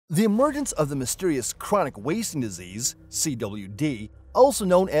The emergence of the mysterious chronic wasting disease, CWD, also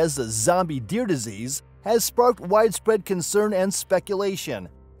known as the zombie deer disease, has sparked widespread concern and speculation.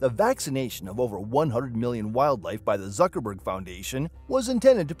 The vaccination of over 100 million wildlife by the Zuckerberg Foundation was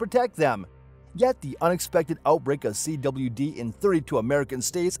intended to protect them. Yet the unexpected outbreak of CWD in 32 American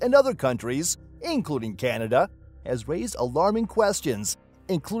states and other countries, including Canada, has raised alarming questions,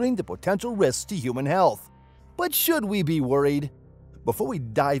 including the potential risks to human health. But should we be worried? Before we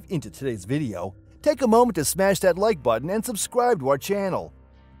dive into today's video, take a moment to smash that like button and subscribe to our channel.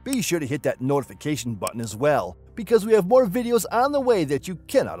 Be sure to hit that notification button as well, because we have more videos on the way that you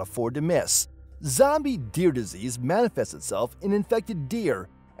cannot afford to miss. Zombie deer disease manifests itself in infected deer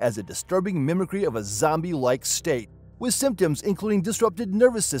as a disturbing mimicry of a zombie-like state, with symptoms including disrupted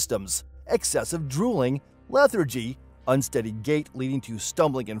nervous systems, excessive drooling, lethargy, unsteady gait leading to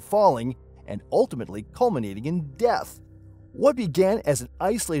stumbling and falling, and ultimately culminating in death. What began as an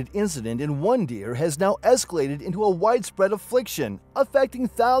isolated incident in one deer has now escalated into a widespread affliction, affecting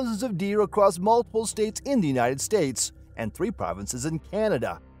thousands of deer across multiple states in the United States and 3 provinces in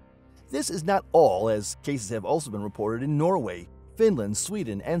Canada. This is not all, as cases have also been reported in Norway, Finland,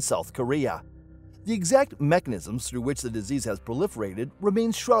 Sweden, and South Korea. The exact mechanisms through which the disease has proliferated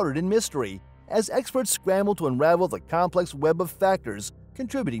remain shrouded in mystery, as experts scramble to unravel the complex web of factors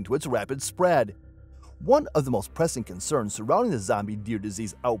contributing to its rapid spread. One of the most pressing concerns surrounding the zombie deer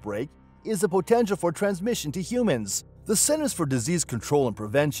disease outbreak is the potential for transmission to humans. The Centers for Disease Control and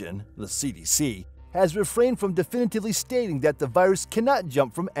Prevention, the CDC, has refrained from definitively stating that the virus cannot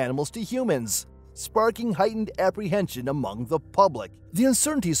jump from animals to humans, sparking heightened apprehension among the public. The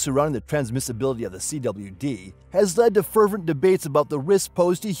uncertainties surrounding the transmissibility of the CWD has led to fervent debates about the risks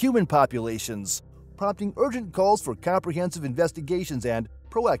posed to human populations, prompting urgent calls for comprehensive investigations and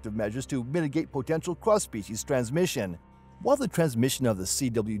proactive measures to mitigate potential cross-species transmission. While the transmission of the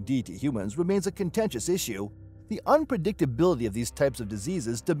CWD to humans remains a contentious issue, the unpredictability of these types of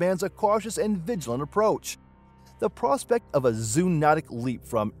diseases demands a cautious and vigilant approach. The prospect of a zoonotic leap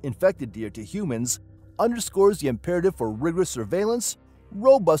from infected deer to humans underscores the imperative for rigorous surveillance,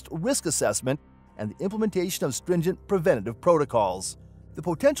 robust risk assessment, and the implementation of stringent preventative protocols. The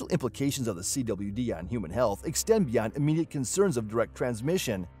potential implications of the CWD on human health extend beyond immediate concerns of direct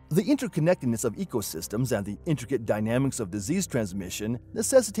transmission. The interconnectedness of ecosystems and the intricate dynamics of disease transmission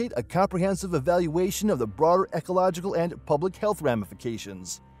necessitate a comprehensive evaluation of the broader ecological and public health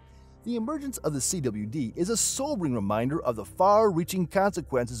ramifications. The emergence of the CWD is a sobering reminder of the far-reaching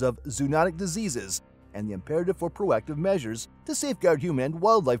consequences of zoonotic diseases and the imperative for proactive measures to safeguard human and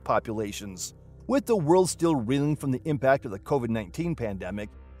wildlife populations. With the world still reeling from the impact of the COVID-19 pandemic,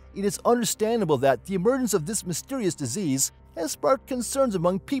 it is understandable that the emergence of this mysterious disease has sparked concerns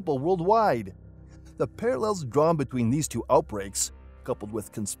among people worldwide. The parallels drawn between these 2 outbreaks, coupled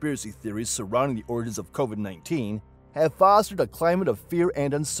with conspiracy theories surrounding the origins of COVID-19, have fostered a climate of fear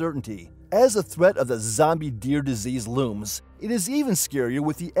and uncertainty. As the threat of the zombie deer disease looms, it is even scarier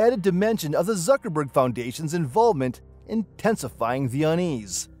with the added dimension of the Zuckerberg Foundation's involvement intensifying the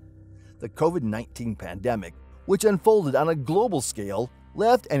unease. The COVID-19 pandemic, which unfolded on a global scale,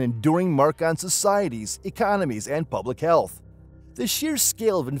 left an enduring mark on societies, economies, and public health. The sheer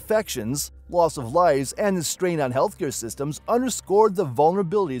scale of infections, loss of lives, and the strain on healthcare systems underscored the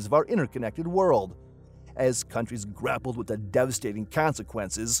vulnerabilities of our interconnected world. As countries grappled with the devastating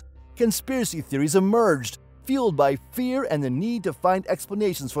consequences, conspiracy theories emerged, fueled by fear and the need to find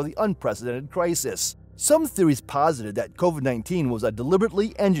explanations for the unprecedented crisis. Some theories posited that COVID-19 was a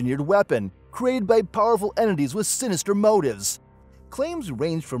deliberately engineered weapon, created by powerful entities with sinister motives. Claims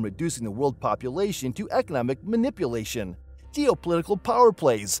ranged from reducing the world population to economic manipulation, geopolitical power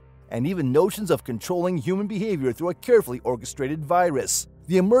plays, and even notions of controlling human behavior through a carefully orchestrated virus.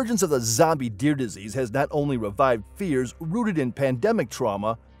 The emergence of the zombie deer disease has not only revived fears rooted in pandemic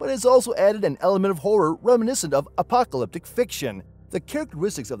trauma, but has also added an element of horror reminiscent of apocalyptic fiction. The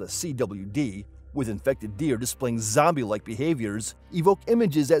characteristics of the CWD, with infected deer displaying zombie-like behaviors, evoke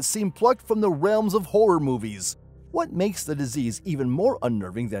images that seem plucked from the realms of horror movies. What makes the disease even more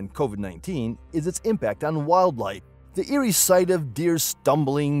unnerving than COVID-19 is its impact on wildlife. The eerie sight of deer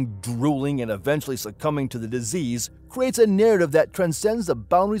stumbling, drooling, and eventually succumbing to the disease creates a narrative that transcends the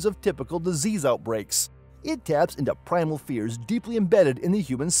boundaries of typical disease outbreaks. It taps into primal fears deeply embedded in the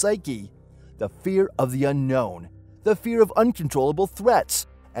human psyche. The fear of the unknown, the fear of uncontrollable threats,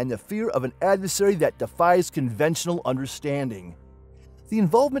 and the fear of an adversary that defies conventional understanding. The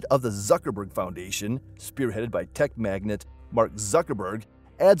involvement of the Zuckerberg Foundation, spearheaded by tech magnate Mark Zuckerberg,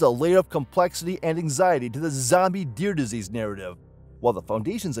 adds a layer of complexity and anxiety to the zombie deer disease narrative. While the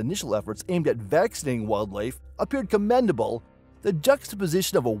Foundation's initial efforts aimed at vaccinating wildlife appeared commendable, The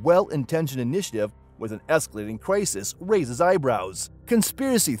juxtaposition of a well-intentioned initiative with an escalating crisis raises eyebrows.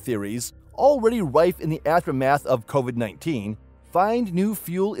 Conspiracy theories, already rife in the aftermath of COVID-19, find new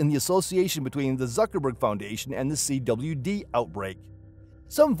fuel in the association between the Zuckerberg Foundation and the CWD outbreak.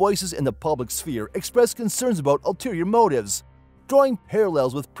 Some voices in the public sphere express concerns about ulterior motives, drawing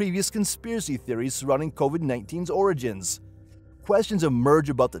parallels with previous conspiracy theories surrounding COVID-19's origins. Questions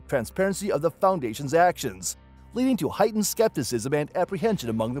emerge about the transparency of the Foundation's actions, leading to heightened skepticism and apprehension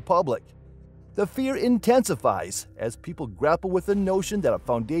among the public. The fear intensifies as people grapple with the notion that a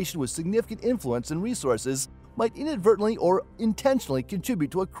foundation with significant influence and resources might inadvertently or intentionally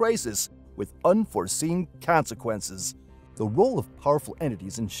contribute to a crisis with unforeseen consequences. The role of powerful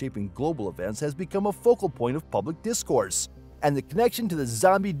entities in shaping global events has become a focal point of public discourse, and the connection to the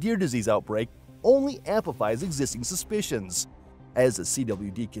zombie deer disease outbreak only amplifies existing suspicions. As the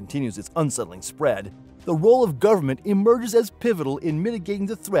CWD continues its unsettling spread, the role of government emerges as pivotal in mitigating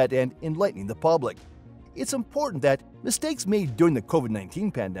the threat and enlightening the public. It's important that mistakes made during the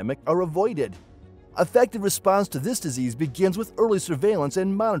COVID-19 pandemic are avoided. Effective response to this disease begins with early surveillance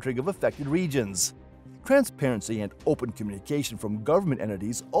and monitoring of affected regions. Transparency and open communication from government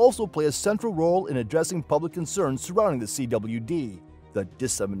entities also play a central role in addressing public concerns surrounding the CWD. The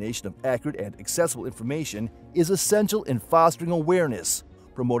dissemination of accurate and accessible information is essential in fostering awareness,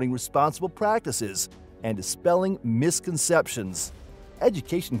 promoting responsible practices, and dispelling misconceptions.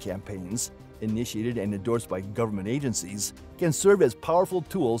 Education campaigns, initiated and endorsed by government agencies, can serve as powerful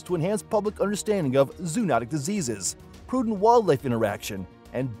tools to enhance public understanding of zoonotic diseases, prudent wildlife interaction,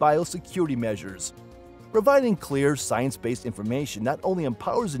 and biosecurity measures. Providing clear, science-based information not only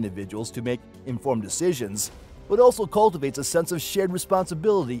empowers individuals to make informed decisions, but also cultivates a sense of shared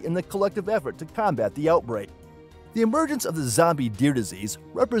responsibility in the collective effort to combat the outbreak. The emergence of the zombie deer disease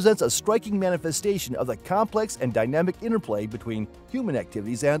represents a striking manifestation of the complex and dynamic interplay between human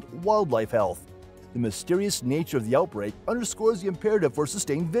activities and wildlife health. The mysterious nature of the outbreak underscores the imperative for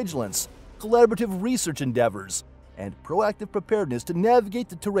sustained vigilance, collaborative research endeavors, and proactive preparedness to navigate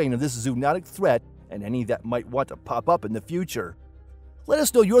the terrain of this zoonotic threat and any that might want to pop up in the future. Let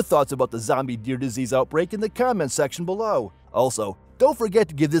us know your thoughts about the zombie deer disease outbreak in the comments section below. Also, don't forget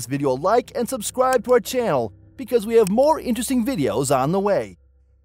to give this video a like and subscribe to our channel, because we have more interesting videos on the way.